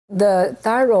The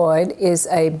thyroid is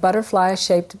a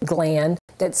butterfly-shaped gland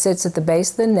that sits at the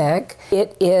base of the neck.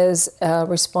 It is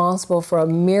responsible for a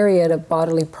myriad of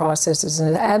bodily processes and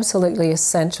is absolutely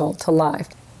essential to life.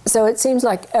 So it seems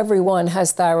like everyone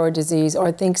has thyroid disease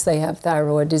or thinks they have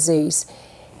thyroid disease.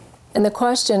 And the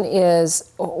question is,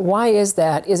 why is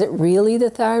that? Is it really the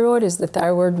thyroid? Is the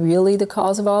thyroid really the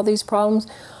cause of all these problems?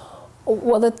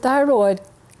 Well, the thyroid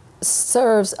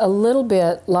serves a little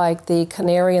bit like the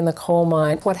canary in the coal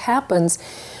mine. What happens,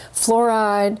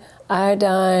 fluoride,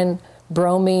 iodine,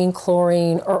 bromine,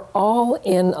 chlorine are all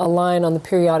in a line on the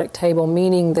periodic table,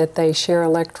 meaning that they share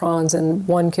electrons and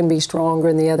one can be stronger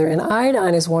than the other. And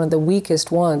iodine is one of the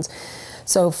weakest ones.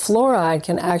 So fluoride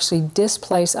can actually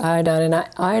displace iodine, and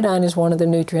iodine is one of the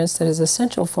nutrients that is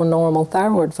essential for normal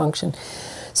thyroid function.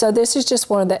 So this is just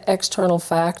one of the external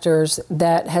factors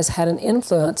that has had an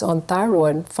influence on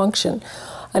thyroid function.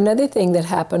 Another thing that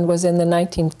happened was in the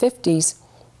 1950s,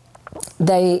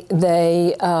 they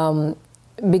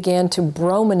began to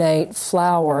brominate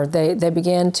flour. They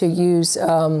began to use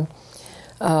a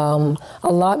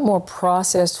lot more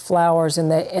processed flours,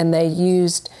 and they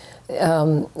used,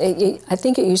 I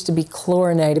think it used to be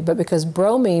chlorinated, but because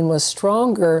bromine was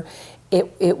stronger,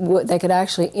 they could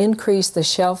actually increase the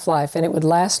shelf life, and it would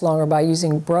last longer by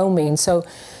using bromine. So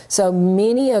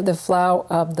many of the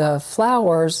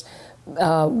flours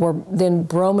were then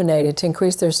brominated to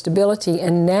increase their stability,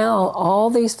 and now all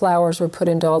these flours were put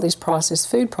into all these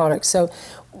processed food products. So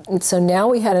now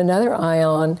we had another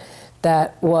ion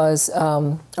that was,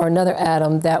 or another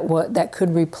atom that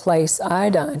could replace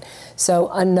iodine. So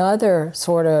another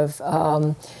sort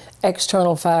of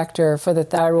external factor for the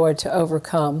thyroid to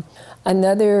overcome.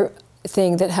 Another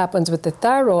thing that happens with the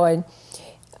thyroid,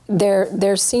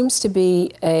 there seems to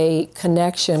be a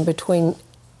connection between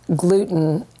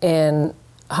gluten and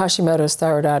Hashimoto's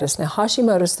thyroiditis. Now,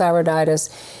 Hashimoto's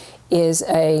thyroiditis is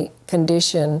a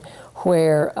condition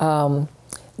where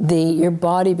your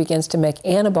body begins to make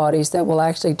antibodies that will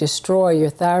actually destroy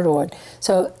your thyroid.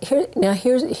 So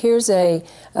here's a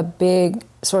big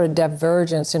sort of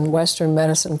divergence in Western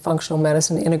medicine, functional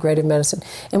medicine, integrative medicine.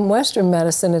 In Western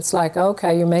medicine, it's like,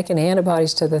 okay, you're making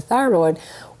antibodies to the thyroid.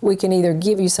 We can either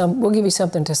we'll give you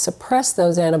something to suppress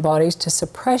those antibodies, to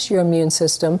suppress your immune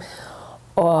system,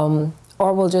 or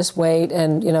we'll just wait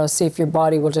and see if your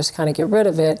body will just kind of get rid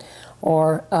of it.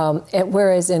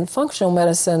 Whereas in functional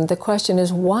medicine, the question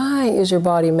is, why is your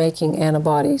body making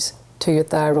antibodies to your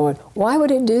thyroid? Why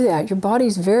would it do that? Your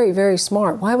body's very, very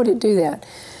smart. Why would it do that?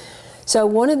 So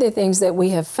one of the things that we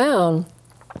have found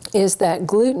is that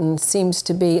gluten seems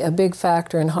to be a big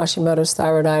factor in Hashimoto's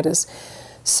thyroiditis.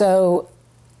 So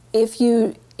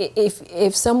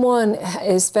if someone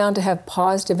is found to have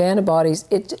positive antibodies,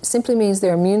 it simply means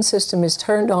their immune system is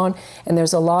turned on and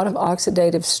there's a lot of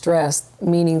oxidative stress,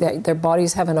 meaning that their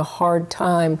body's having a hard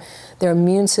time. Their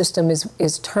immune system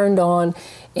is turned on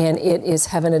and it is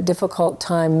having a difficult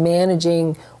time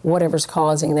managing whatever's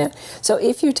causing that. So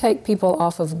if you take people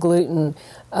off of gluten,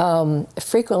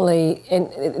 frequently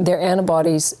their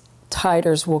antibodies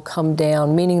titers will come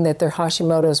down, meaning that their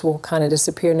Hashimoto's will kind of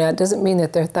disappear. Now, it doesn't mean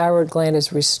that their thyroid gland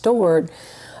is restored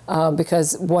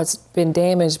because what's been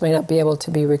damaged may not be able to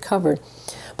be recovered.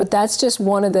 But that's just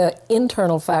one of the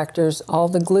internal factors, all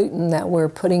the gluten that we're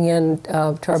putting in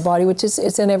to our body, which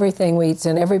it's in everything we eat. It's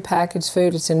in every packaged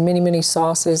food. It's in many, many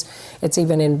sauces. It's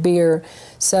even in beer.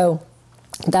 So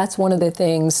that's one of the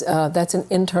things, that's an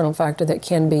internal factor that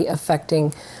can be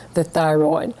affecting the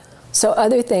thyroid. So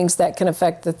other things that can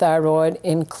affect the thyroid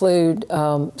include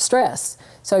stress.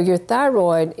 So your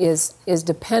thyroid is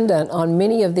dependent on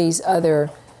many of these other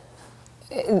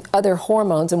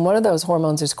hormones, and one of those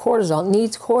hormones is cortisol. It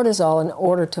needs cortisol in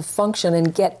order to function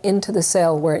and get into the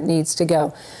cell where it needs to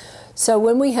go. So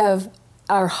when we have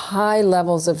our high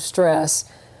levels of stress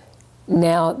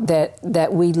now that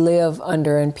we live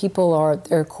under, and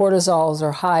their cortisols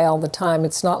are high all the time,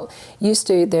 it's not used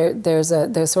to. There's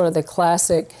sort of the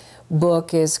classic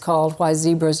book is called Why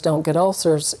Zebras Don't Get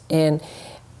Ulcers, and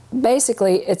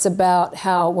basically it's about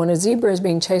how when a zebra is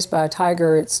being chased by a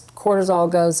tiger, its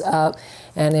cortisol goes up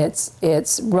and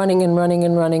it's running and running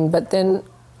and running, but then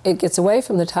it gets away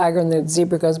from the tiger and the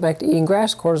zebra goes back to eating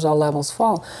grass, cortisol levels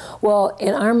fall. Well,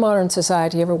 in our modern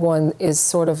society, everyone is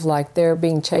sort of like they're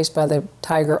being chased by the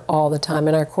tiger all the time,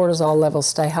 and our cortisol levels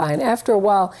stay high, and after a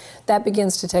while that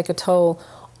begins to take a toll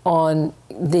on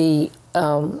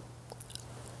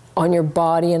on your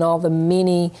body and all the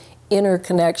many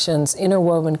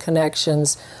interwoven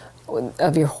connections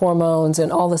of your hormones and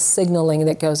all the signaling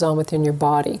that goes on within your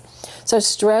body. So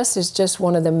stress is just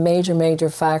one of the major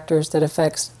factors that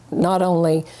affects not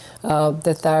only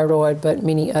the thyroid but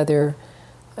many other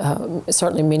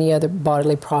certainly many other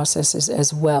bodily processes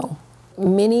as well.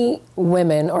 Many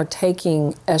women are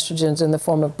taking estrogens in the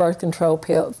form of birth control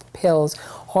pills,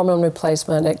 hormone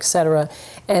replacement, etc.,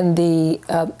 and the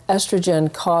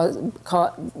estrogen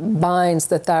binds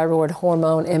the thyroid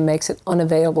hormone and makes it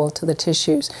unavailable to the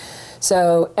tissues.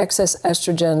 So excess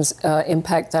estrogens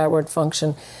impact thyroid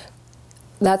function.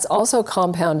 That's also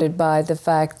compounded by the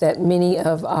fact that many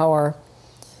of our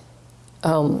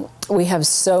we have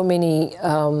so many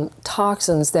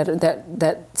toxins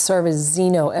that serve as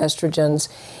xenoestrogens,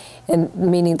 and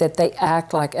meaning that they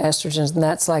act like estrogens, and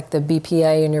that's like the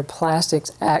BPA in your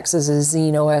plastics acts as a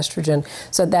xenoestrogen.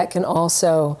 So that can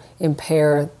also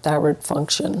impair thyroid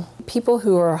function. People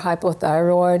who are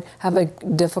hypothyroid have a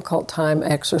difficult time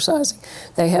exercising.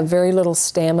 They have very little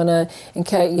stamina,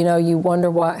 and you wonder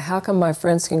how come my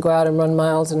friends can go out and run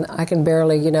miles and I can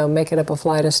barely make it up a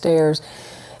flight of stairs.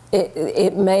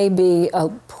 It may be a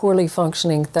poorly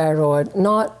functioning thyroid.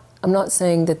 I'm not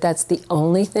saying that that's the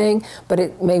only thing, but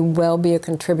it may well be a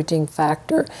contributing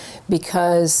factor,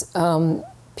 because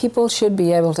people should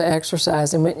be able to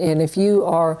exercise. And if you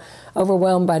are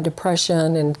overwhelmed by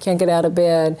depression and can't get out of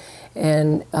bed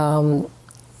and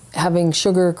having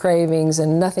sugar cravings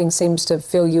and nothing seems to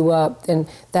fill you up, then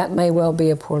that may well be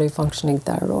a poorly functioning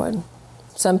thyroid.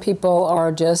 Some people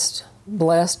are just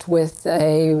blessed with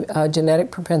a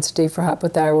genetic propensity for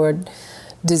hypothyroid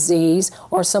disease,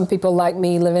 or some people like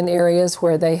me live in areas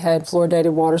where they had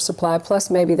fluoridated water supply, plus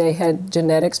maybe they had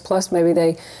genetics, plus maybe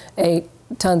they ate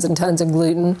tons and tons of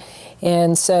gluten,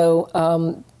 and so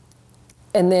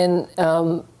and then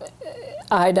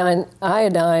iodine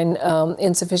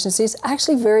insufficiency is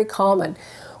actually very common.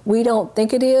 We don't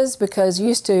think it is, because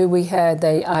used to we had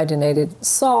the iodinated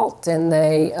salt, and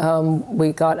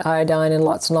we got iodine in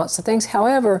lots and lots of things.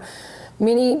 However,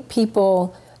 many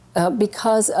people,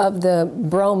 because of the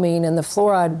bromine and the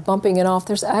fluoride bumping it off,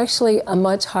 there's actually a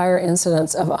much higher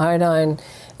incidence of iodine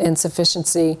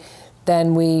insufficiency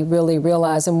than we really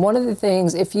realize. And one of the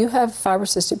things, if you have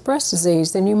fibrocystic breast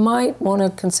disease, then you might want to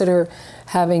consider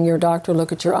having your doctor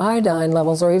look at your iodine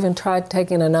levels, or even try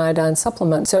taking an iodine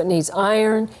supplement. So it needs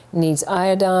iron, needs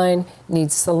iodine,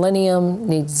 needs selenium,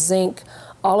 needs zinc.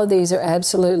 All of these are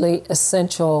absolutely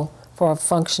essential for a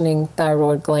functioning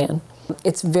thyroid gland.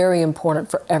 It's very important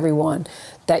for everyone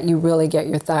that you really get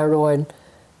your thyroid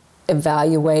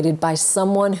evaluated by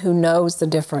someone who knows the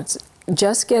difference.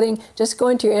 Just going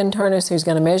to your internist who's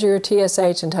going to measure your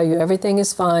TSH and tell you everything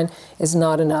is fine is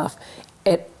not enough.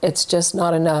 It's just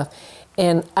not enough.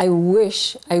 And I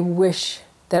wish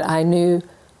that I knew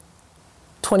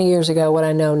 20 years ago what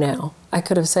I know now. I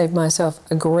could have saved myself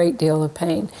a great deal of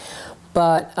pain.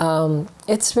 But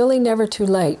it's really never too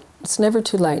late. It's never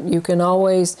too late. You can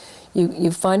always,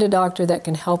 you find a doctor that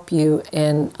can help you,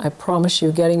 and I promise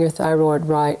you getting your thyroid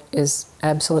right is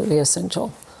absolutely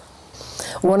essential.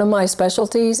 One of my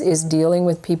specialties is dealing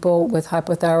with people with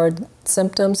hypothyroid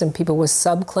symptoms and people with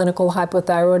subclinical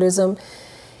hypothyroidism.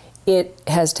 It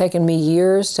has taken me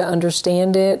years to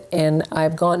understand it, and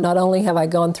not only have I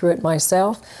gone through it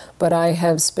myself, but I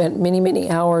have spent many, many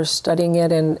hours studying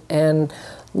it and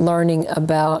learning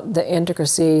about the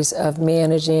intricacies of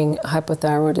managing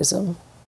hypothyroidism.